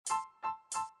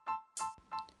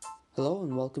Hello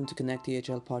and welcome to Connect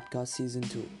EHL Podcast Season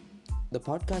 2, the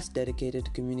podcast dedicated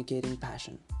to communicating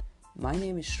passion. My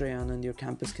name is Shreyanand, your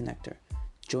campus connector.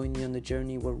 Join me on the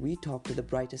journey where we talk to the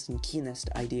brightest and keenest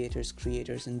ideators,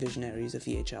 creators, and visionaries of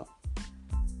EHL.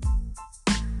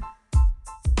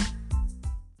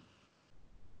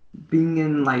 Being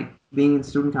in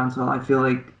student council, I feel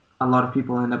like a lot of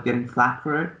people end up getting flack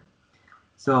for it.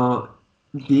 So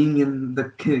being in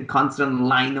the constant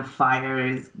line of fire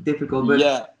is difficult.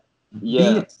 But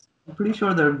I'm pretty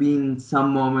sure there have been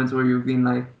some moments where you've been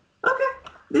like,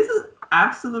 okay, this is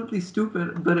absolutely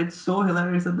stupid, but it's so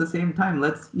hilarious at the same time.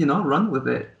 Let's run with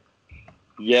it.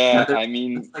 Yeah, And I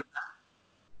mean, like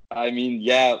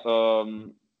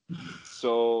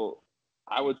so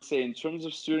I would say in terms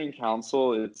of student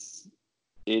council,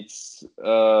 it's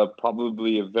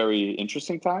probably a very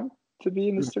interesting time to be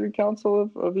in the student council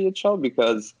of EHL,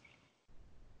 because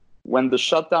when the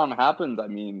shutdown happened, I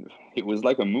mean, it was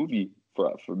like a movie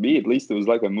for me, at least. It was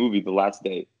like a movie the last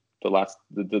day,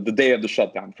 the day of the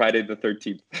shutdown, Friday the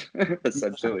 13th,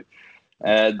 essentially.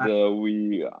 And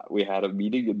we had a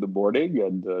meeting in the morning,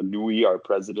 and Louis, our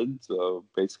president,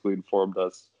 basically informed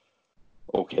us,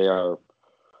 okay,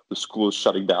 the school is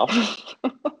shutting down.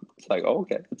 It's like, oh,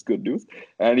 okay, that's good news.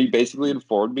 And he basically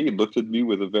informed me, and looked at me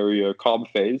with a very calm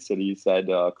face, and he said,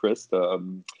 Chris,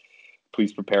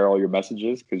 please prepare all your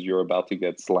messages because you're about to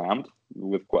get slammed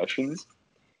with questions.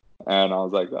 And I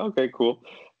was like, okay, cool.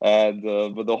 And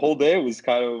but the whole day was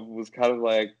kind of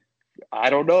like, I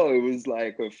don't know. It was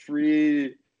like a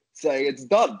free. It's like it's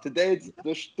done today.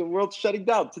 The world's shutting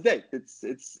down today. It's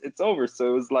over.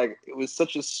 So it was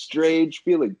such a strange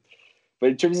feeling.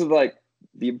 But in terms of like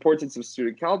the importance of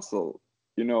student council,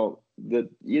 the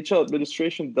EHL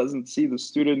administration doesn't see the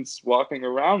students walking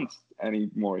around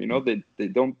anymore. They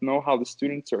don't know how the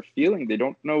students are feeling. They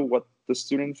don't know what the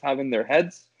students have in their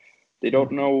heads. They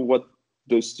don't know what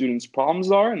those students'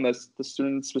 problems are unless the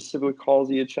student specifically calls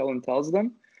EHL and tells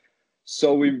them.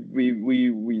 So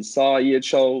we saw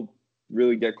EHL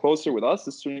really get closer with us,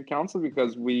 the student council,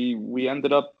 because we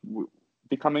ended up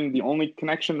becoming the only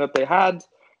connection that they had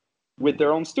with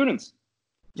their own students.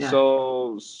 Yeah.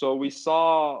 So we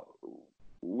saw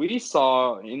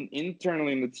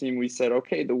internally in the team, we said,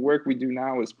 okay, the work we do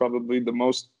now is probably the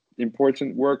most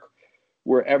important work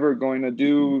we're ever going to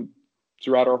do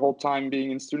throughout our whole time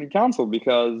being in student council,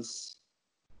 because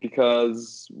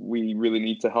we really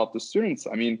need to help the students.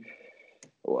 I mean,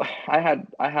 I had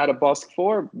a Bosk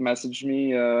 4 message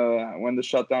me when the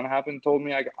shutdown happened, told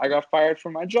me I got fired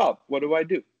from my job. What do I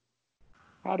do?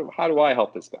 How do I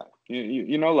help this guy?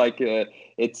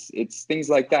 It's things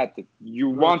like that you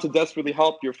want to desperately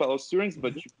help your fellow students,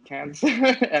 but you can't,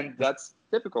 and that's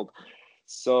difficult.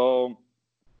 So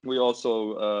we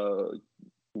also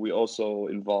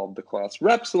involved the class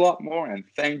reps a lot more, and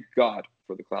thank God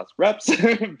for the class reps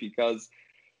because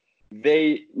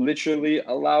they literally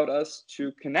allowed us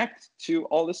to connect to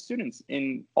all the students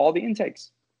in all the intakes.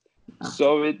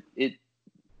 So it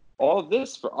all of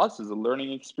this for us is a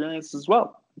learning experience as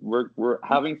well. We're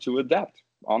having to adapt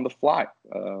on the fly,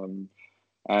 and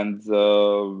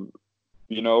we're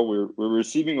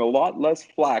receiving a lot less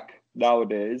flack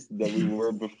nowadays than we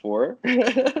were before.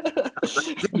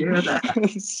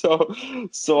 So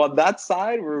on that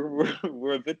side,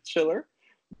 we're a bit chiller,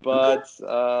 but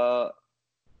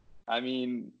I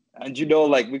mean, and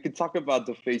we could talk about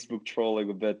the Facebook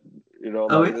trolling a bit.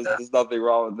 There's nothing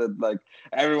wrong with it. Like,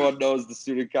 everyone knows the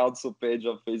student council page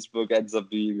on Facebook ends up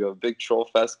being a big troll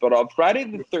fest. But on Friday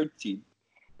the 13th,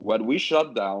 when we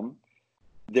shut down,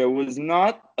 there was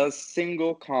not a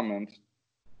single comment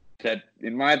that,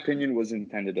 in my opinion, was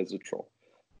intended as a troll.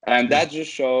 And that just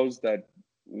shows that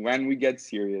when we get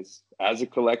serious as a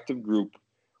collective group,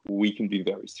 we can be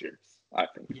very serious, I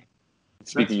think.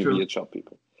 Speaking of EHL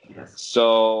people. Yes.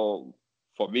 So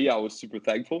for me, I was super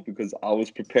thankful because I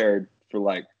was prepared for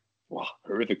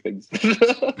horrific things. And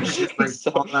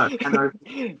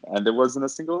there wasn't a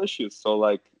single issue. So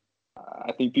I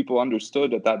think people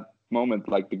understood at that moment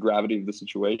the gravity of the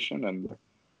situation,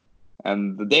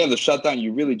 and the day of the shutdown,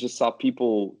 you really just saw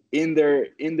people in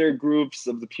their groups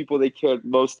of the people they cared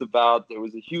most about. There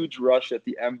was a huge rush at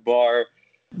the M bar.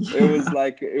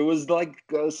 It was like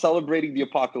celebrating the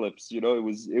apocalypse. It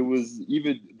was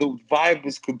even the vibe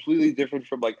was completely different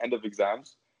from end of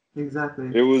exams.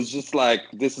 Exactly. It was just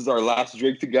this is our last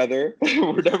drink together.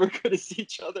 We're never gonna see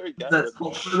each other again. Let's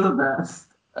hope for the best.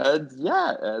 And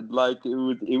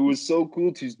it was so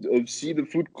cool to see the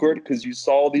food court, because you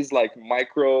saw all these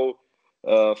micro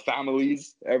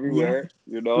families everywhere,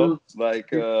 you know,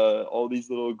 like all these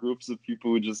little groups of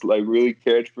people who just like really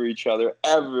cared for each other.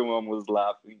 Everyone was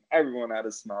laughing. Everyone had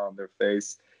a smile on their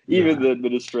face. Even the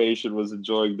administration was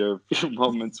enjoying their few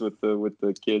moments with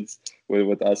the kids,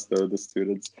 with us, the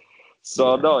students.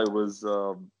 So no, it was.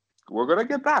 We're gonna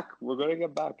get back. We're gonna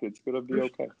get back. It's gonna be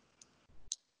okay.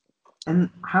 And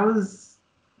how is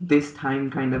this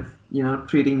time kind of, you know,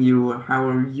 treating you? How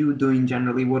are you doing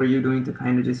generally? What are you doing to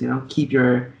kind of just, you know, keep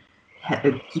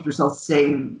yourself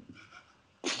sane?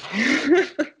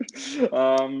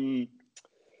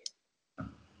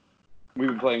 We've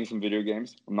been playing some video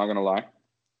games. I'm not gonna lie.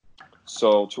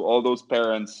 So to all those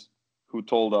parents who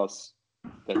told us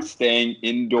that staying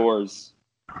indoors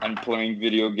and playing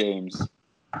video games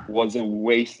was a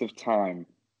waste of time,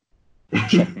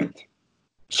 checkmate.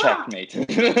 Checkmate.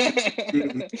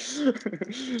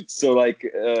 So like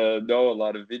no, a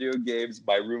lot of video games.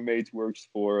 My roommate works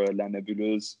for La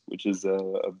Nebuleuse, which is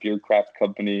a beer craft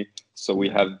company. So we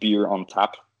have beer on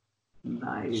tap.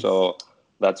 Nice. So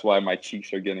that's why my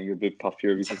cheeks are getting a bit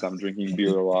puffier, because I'm drinking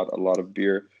beer a lot of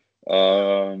beer.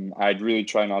 I'd really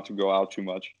try not to go out too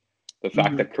much. The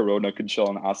fact that Corona could chill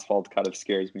on asphalt kind of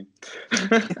scares me.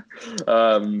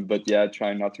 But yeah,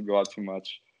 trying not to go out too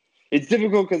much. It's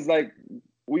difficult because like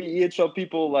we EHL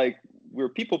people, like we're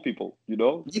people, you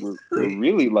know. We're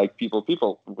really like people.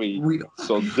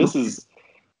 So this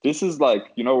is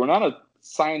like, you know, we're not a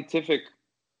scientific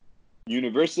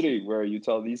university where you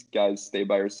tell these guys stay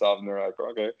by yourself and they're like,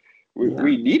 okay.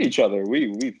 We need each other.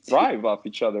 We thrive off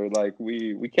each other. Like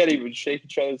we can't even shake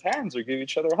each other's hands or give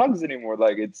each other hugs anymore.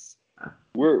 Like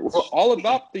we're all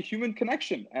about the human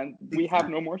connection, and we have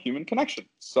no more human connection.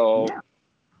 So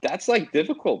that's like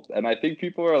difficult, and I think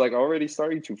people are like already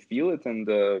starting to feel it. And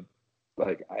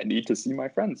like I need to see my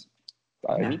friends.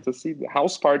 I need to see the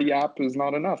house party app is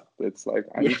not enough. It's like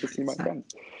I need to see my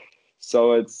friends.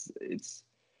 So it's.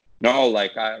 No,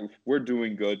 like we're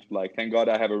doing good. Like, thank God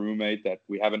I have a roommate that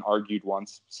we haven't argued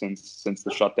once since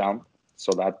the shutdown.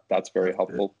 So that's very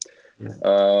helpful.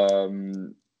 Yeah.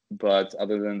 But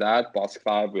other than that, Bosk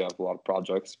 5, we have a lot of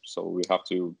projects, so we have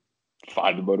to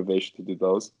find the motivation to do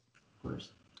those. Of course.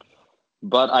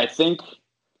 But I think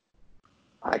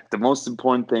like the most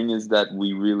important thing is that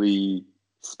we really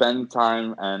spend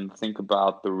time and think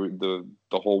about the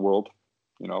whole world.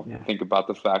 You know, think about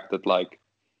the fact that like.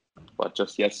 But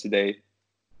just yesterday,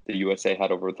 the USA had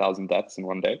over 1,000 deaths in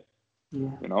one day. Yeah.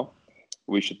 You know,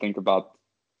 we should think about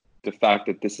the fact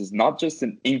that this is not just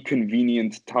an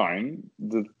inconvenient time.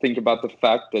 Think about the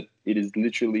fact that it is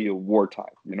literally a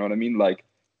wartime. You know what I mean? Like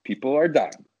people are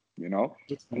dying. You know,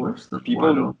 it's worse than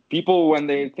people when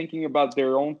they're thinking about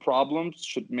their own problems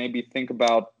should maybe think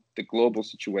about the global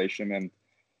situation and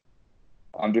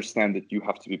understand that you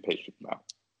have to be patient now.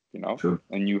 You know,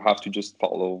 and you have to just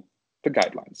follow the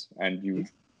guidelines, and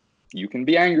you can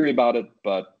be angry about it,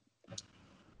 but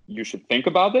you should think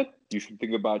about it. You should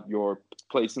think about your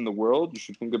place in the world. You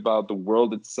should think about the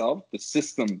world itself, the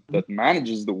system that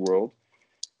manages the world,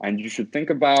 and you should think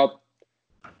about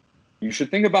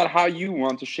how you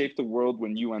want to shape the world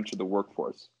when you enter the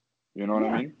workforce. You know what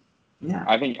I mean? Yeah.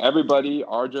 I think everybody,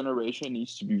 our generation,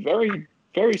 needs to be very,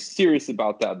 very serious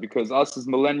about that, because us as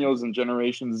millennials and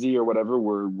Generation Z or whatever,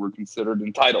 we're considered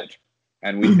entitled.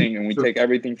 And we think and we take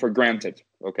everything for granted.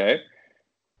 Okay.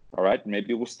 All right.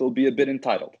 Maybe we'll still be a bit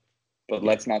entitled, but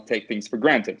let's not take things for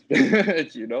granted.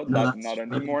 You know, not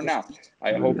anymore now.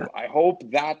 I hope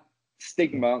that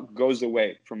stigma goes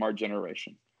away from our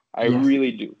generation. I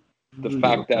really do. The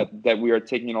fact that we are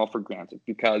taking it all for granted,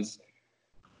 because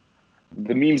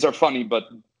the memes are funny, but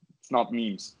it's not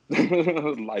memes.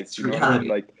 Like, you know what I mean?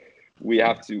 Like,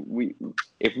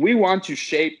 if we want to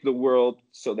shape the world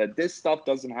so that this stuff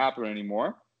doesn't happen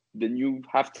anymore, then you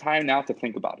have time now to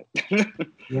think about it.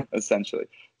 Essentially.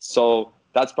 So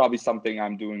that's probably something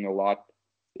I'm doing a lot,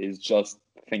 is just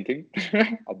thinking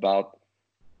about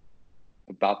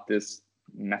this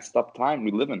messed up time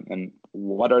we live in, and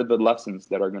what are the lessons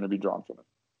that are going to be drawn from it.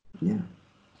 Yeah.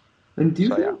 And do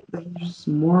you think there's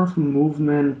more of a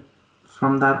movement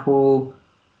from that whole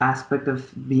aspect of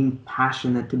being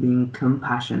passionate to being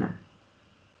compassionate?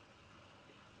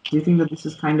 Do you think that this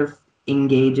is kind of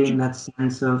engaging that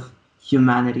sense of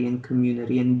humanity and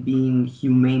community and being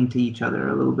humane to each other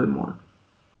a little bit more?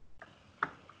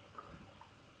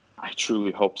 I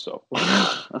truly hope so.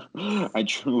 I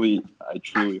truly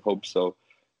hope so.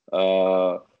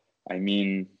 I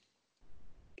mean,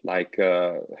 like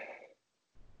in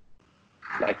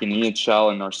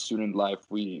EHL, in our student life,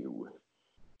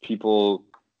 people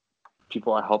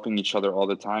are helping each other all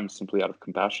the time, simply out of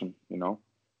compassion. You know,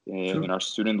 In our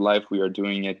student life, we are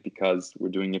doing it because we're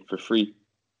doing it for free.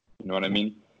 You know what I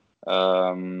mean?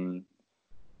 We're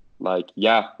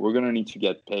going to need to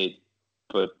get paid,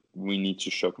 but we need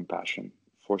to show compassion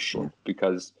for sure,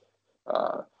 because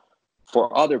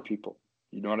for other people,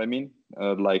 you know what I mean?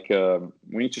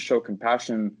 We need to show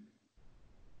compassion.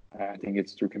 I think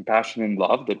it's through compassion and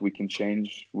love that we can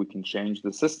change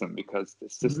the system, because the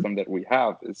system that we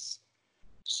have is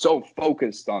so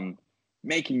focused on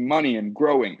making money and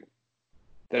growing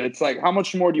that it's like, how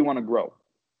much more do you want to grow?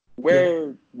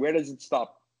 Where does it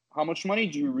stop? How much money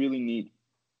do you really need?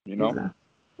 You know,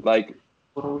 what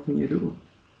else can you do?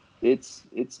 It's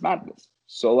madness.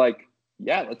 So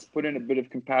let's put in a bit of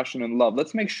compassion and love.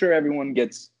 Let's make sure everyone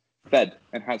gets fed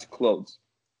and has clothes.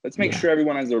 Let's make sure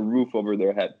everyone has a roof over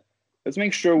their head. Let's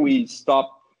make sure we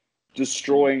stop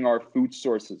destroying our food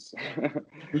sources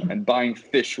and buying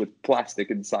fish with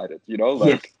plastic inside it. You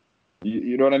know,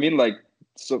 you know what I mean?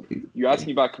 So you're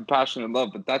asking about compassion and love,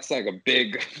 but that's like a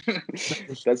big,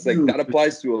 that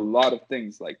applies to a lot of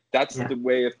things. That's the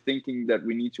way of thinking that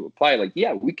we need to apply.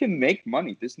 We can make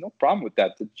money. There's no problem with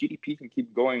that. The GDP can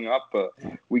keep going up.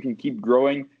 We can keep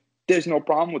growing. There's no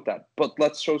problem with that. But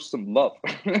let's show some love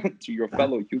to your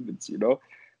fellow humans, you know?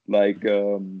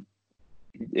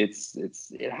 It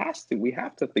has to. We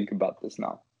have to think about this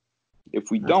now. If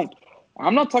we don't,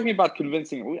 I'm not talking about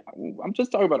convincing. I'm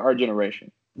just talking about our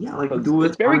generation. Yeah,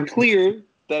 it's very clear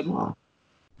that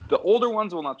the older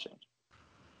ones will not change.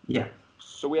 Yeah.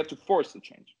 So we have to force the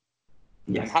change.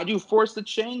 Yes. And how do you force the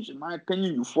change? In my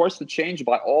opinion, you force the change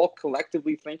by all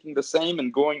collectively thinking the same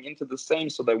and going into the same,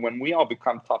 so that when we all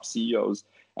become top CEOs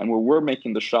and where we're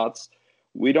making the shots,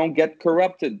 we don't get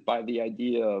corrupted by the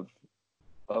idea of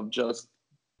just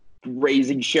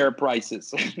raising share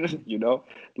prices. You know,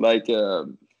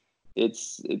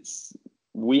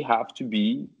 we have to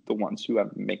be the ones who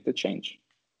make the change.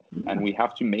 And we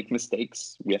have to make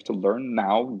mistakes. We have to learn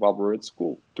now while we're at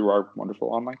school through our wonderful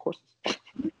online courses. I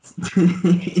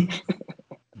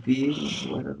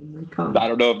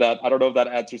don't know if that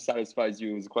answer satisfies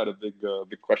you. It was quite a big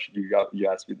question you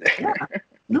asked me there. Yeah.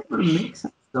 No, but it makes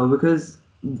sense though, because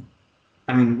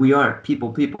I mean, we are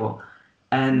people,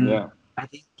 and I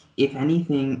think if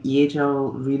anything,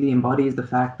 EHL really embodies the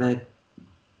fact that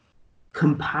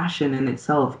compassion in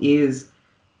itself is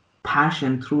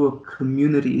passion through a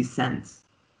community sense,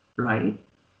 right?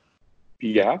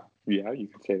 Yeah, you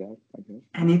could say that, I guess.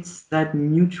 And it's that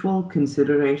mutual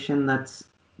consideration that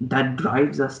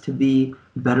drives us to be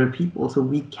better people. So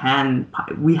we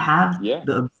have the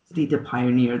ability to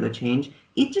pioneer the change.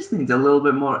 It just needs a little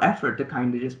bit more effort to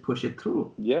kind of just push it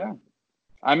through. Yeah.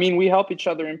 I mean, we help each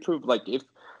other improve.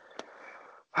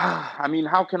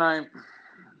 How can I...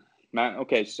 Man,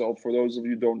 okay, so for those of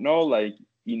you who don't know,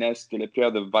 Ines de Lepierre,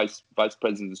 the vice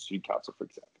president of the student council, for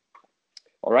example.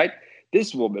 All right?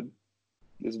 This woman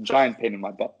is a giant pain in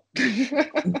my butt.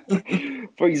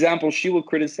 For example, she will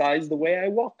criticize the way I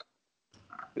walk.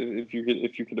 If you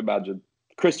could imagine.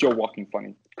 Chris, you're walking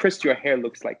funny. Chris, your hair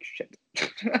looks like shit.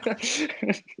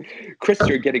 Chris,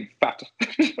 you're getting fat.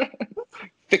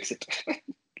 Fix it.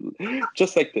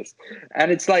 Just like this.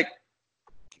 And it's like,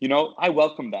 you know, I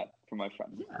welcome that from my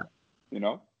friends. Yeah. You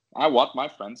know, I want my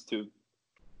friends to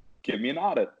give me an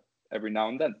audit every now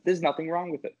and then. There's nothing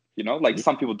wrong with it. You know,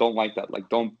 some people don't like that.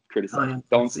 Don't criticize.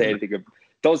 Don't say anything.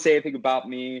 Don't say anything about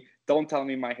me. Don't tell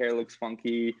me my hair looks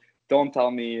funky. Don't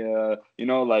tell me,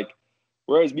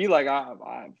 whereas me,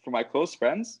 I for my close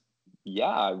friends,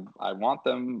 I want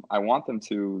them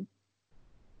to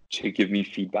give me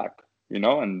feedback, you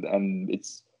know, and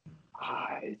it's,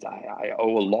 I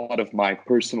owe a lot of my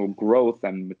personal growth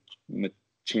and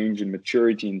change in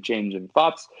maturity and change in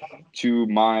thoughts to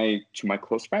my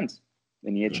close friends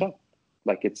in EHL.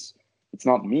 It's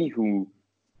not me who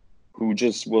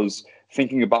just was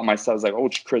thinking about myself oh,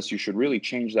 Chris, you should really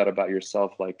change that about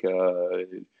yourself.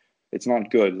 It's not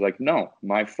good. No,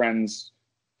 my friends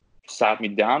sat me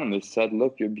down and they said,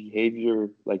 look, your behavior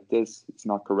like this, it's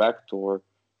not correct, or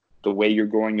the way you're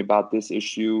going about this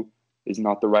issue is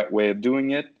not the right way of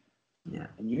doing it. Yeah.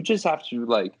 And you just have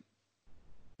to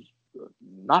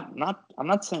I'm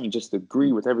not saying just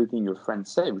agree with everything your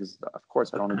friends say, because of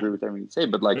course I don't agree with everything you say,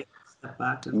 but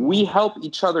we help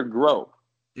each other grow,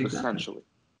 essentially.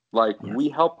 We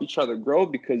help each other grow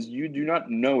because you do not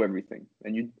know everything,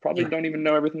 and you probably don't even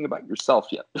know everything about yourself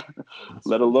yet,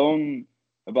 let alone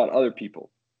about other people.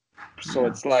 So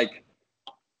it's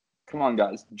come on,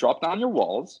 guys, drop down your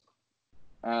walls,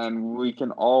 and we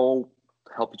can all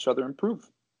help each other improve.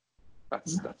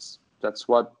 That's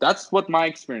what my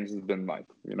experience has been like,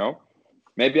 you know.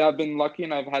 Maybe I've been lucky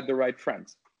and I've had the right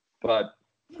friends, but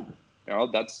You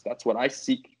know, that's what I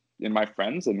seek in my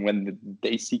friends, and when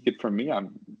they seek it from me,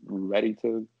 I'm ready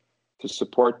to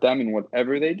support them in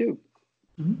whatever they do.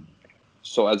 Mm-hmm.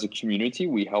 So as a community,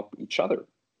 we help each other,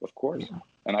 of course. Yeah.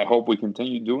 And I hope we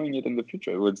continue doing it in the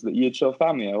future. It's the EHL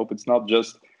family. I hope it's not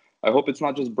just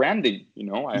branding, you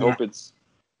know. I hope it's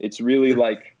really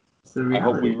like, I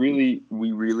hope we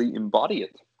really embody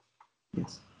it.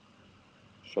 Yes.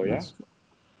 So yeah.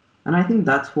 And I think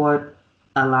that's what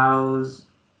allows,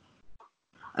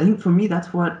 I think for me,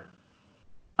 that's what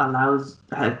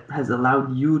has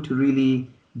allowed you to really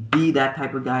be that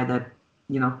type of guy that,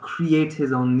 you know, creates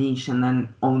his own niche and then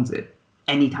owns it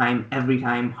anytime, every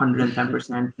time,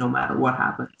 110%, no matter what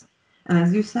happens. And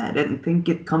as you said, I think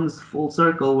it comes full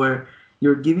circle where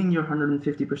you're giving your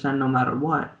 150% no matter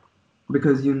what,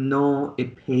 because you know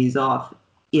it pays off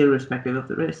irrespective of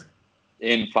the risk.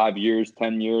 In 5 years,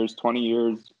 10 years, 20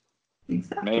 years.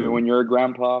 Exactly. Maybe when you're a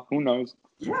grandpa, who knows?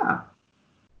 Yeah.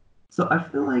 So I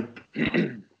feel like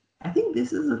I think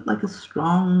this is like a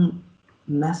strong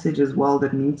message as well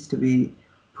that needs to be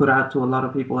put out to a lot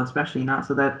of people, especially now,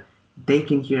 so that they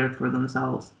can hear it for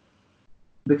themselves.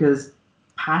 Because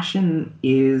passion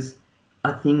is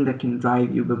a thing that can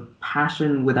drive you, but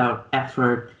passion without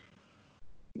effort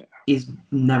is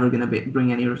never going to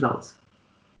bring any results.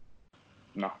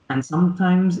 No. And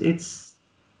sometimes it's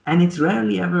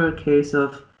rarely ever a case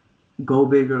of go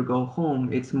big or go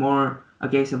home. It's more a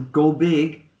case of go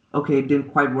big. Okay, it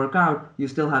didn't quite work out. You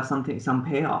still have some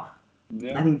payoff.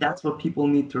 Yeah. I think that's what people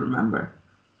need to remember.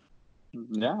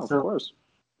 Yeah, of course.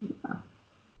 Yeah.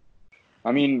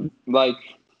 I mean, like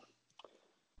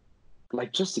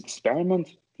just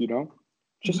experiment, you know?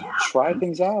 Just try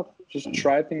things out. Just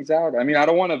try things out. I mean, I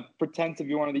don't want to pretend to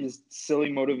be one of these silly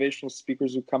motivational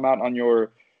speakers who come out on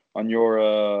your on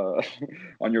your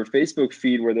Facebook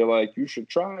feed where they're like, you should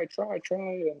try,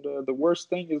 and the worst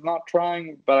thing is not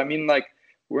trying. But I mean, like,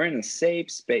 we're in a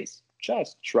safe space.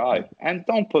 Just try, and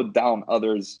don't put down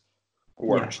others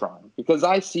who are trying, because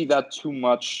I see that too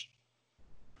much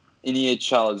in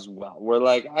EHL as well, where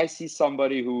like I see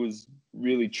somebody who's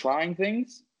really trying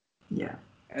things, and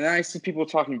then I see people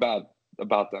talking bad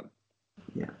about them.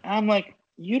 And I'm like,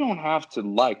 you don't have to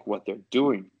like what they're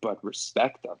doing, but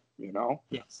respect them, you know?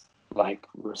 Yes. Like,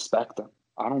 respect them.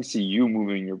 I don't see you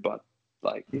moving your butt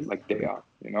like they are,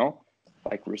 you know?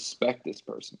 Like, respect this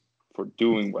person for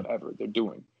doing whatever they're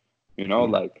doing, you know?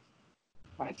 Like,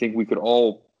 I think we could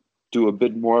all do a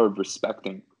bit more of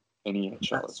respecting in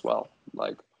EHL as well.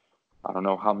 Like, I don't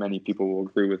know how many people will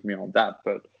agree with me on that,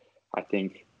 but I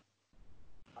think,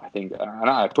 and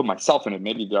I put myself in it.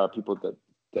 Maybe there are people that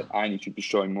I need to be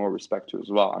showing more respect to as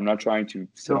well. I'm not trying to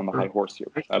sit on the high horse here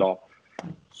at all.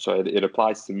 So it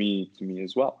applies to me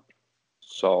as well.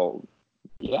 So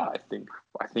yeah, I think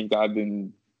I've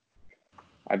been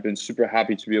super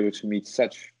happy to be able to meet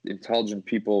such intelligent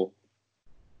people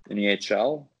in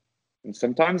EHL. And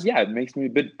sometimes, it makes me a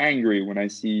bit angry when I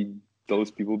see those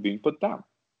people being put down.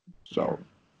 So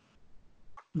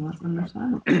that's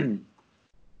understandable.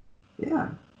 Yeah.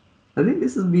 I think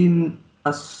this has been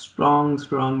a strong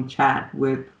chat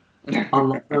with a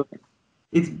lot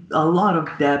of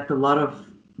depth, a lot of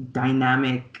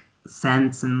dynamic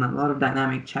sense, and a lot of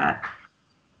dynamic chat.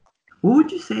 What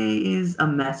would you say is a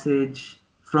message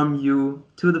from you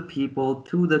to the people,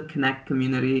 to the Connect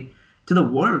community, to the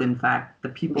world, in fact,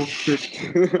 that people should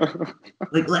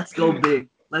like, let's go big.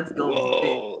 Let's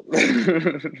go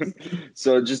big.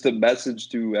 So just a message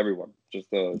to everyone, just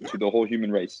to the whole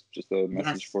human race, just a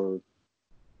message for,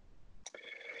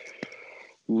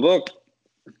 look,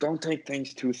 don't take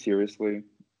things too seriously.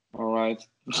 All right.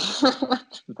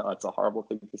 No, it's a horrible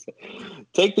thing to say.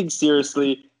 Take things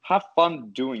seriously. Have fun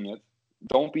doing it.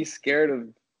 Don't be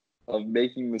scared of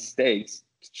making mistakes.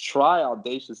 Try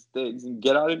audacious things and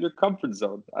get out of your comfort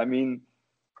zone. I mean,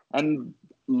 and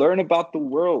learn about the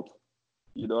world.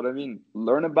 You know what I mean?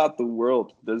 Learn about the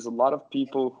world. There's a lot of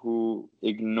people who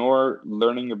ignore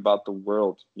learning about the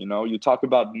world. You know, you talk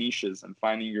about niches and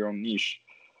finding your own niche.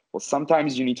 Well,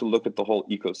 sometimes you need to look at the whole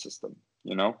ecosystem,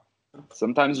 you know?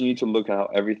 Sometimes you need to look at how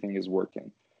everything is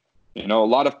working. You know, a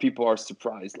lot of people are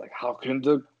surprised, like, how can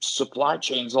the supply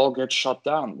chains all get shut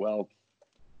down? Well,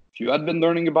 if you had been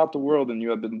learning about the world and you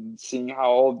had been seeing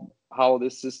how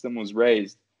this system was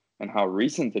raised and how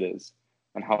recent it is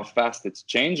and how fast it's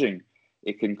changing,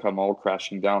 it can come all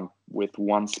crashing down with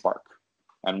one spark.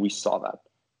 And we saw that,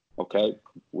 okay?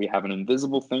 We have an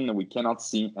invisible thing that we cannot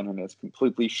see, and it has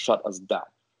completely shut us down.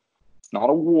 It's not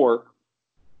a war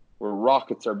where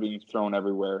rockets are being thrown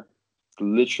everywhere. It's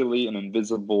literally an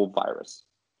invisible virus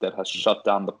that has shut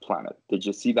down the planet. Did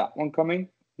you see that one coming?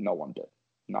 No one did.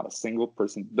 Not a single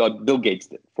person. Bill Gates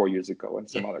did 4 years ago, and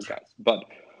some other guys. But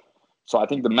so I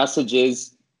think the message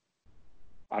is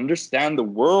understand the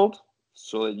world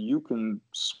so that you can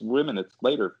swim in it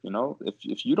later. You know,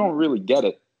 if you don't really get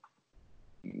it,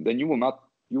 then you will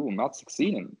not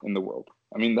succeed in the world.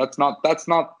 I mean, that's not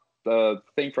the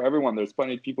thing for everyone. There's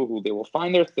plenty of people who they will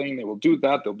find their thing, they will do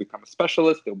that, they'll become a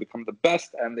specialist, they'll become the best,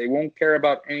 and they won't care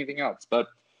about anything else. But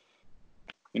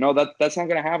you know, that's not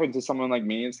going to happen to someone like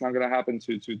me. It's not going to happen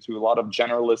to a lot of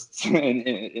generalists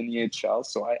in EHL.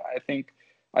 So I think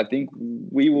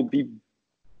we will be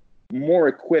more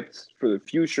equipped for the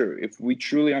future if we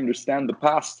truly understand the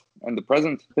past and the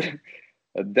present.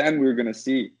 Then we're going to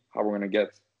see how we're going to get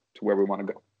to where we want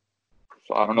to go.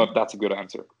 So I don't know if that's a good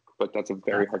answer, but that's a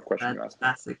very hard question to ask.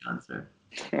 Fantastic answer.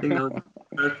 I think that was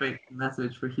a perfect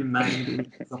message for humanity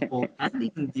as a whole, and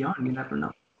even beyond. You never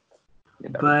know.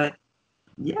 But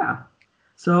yeah,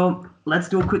 so let's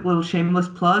do a quick little shameless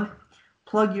plug.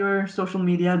 Plug your social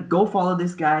media. Go follow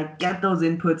this guy. Get those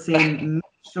inputs in. Make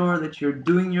sure that you're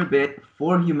doing your bit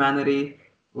for humanity.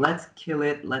 Let's kill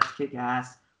it. Let's kick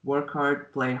ass. Work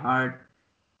hard. Play hard.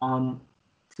 On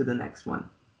to the next one.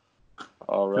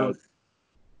 All right. So,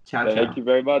 ciao. Thank you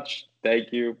very much.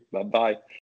 Thank you. Bye-bye.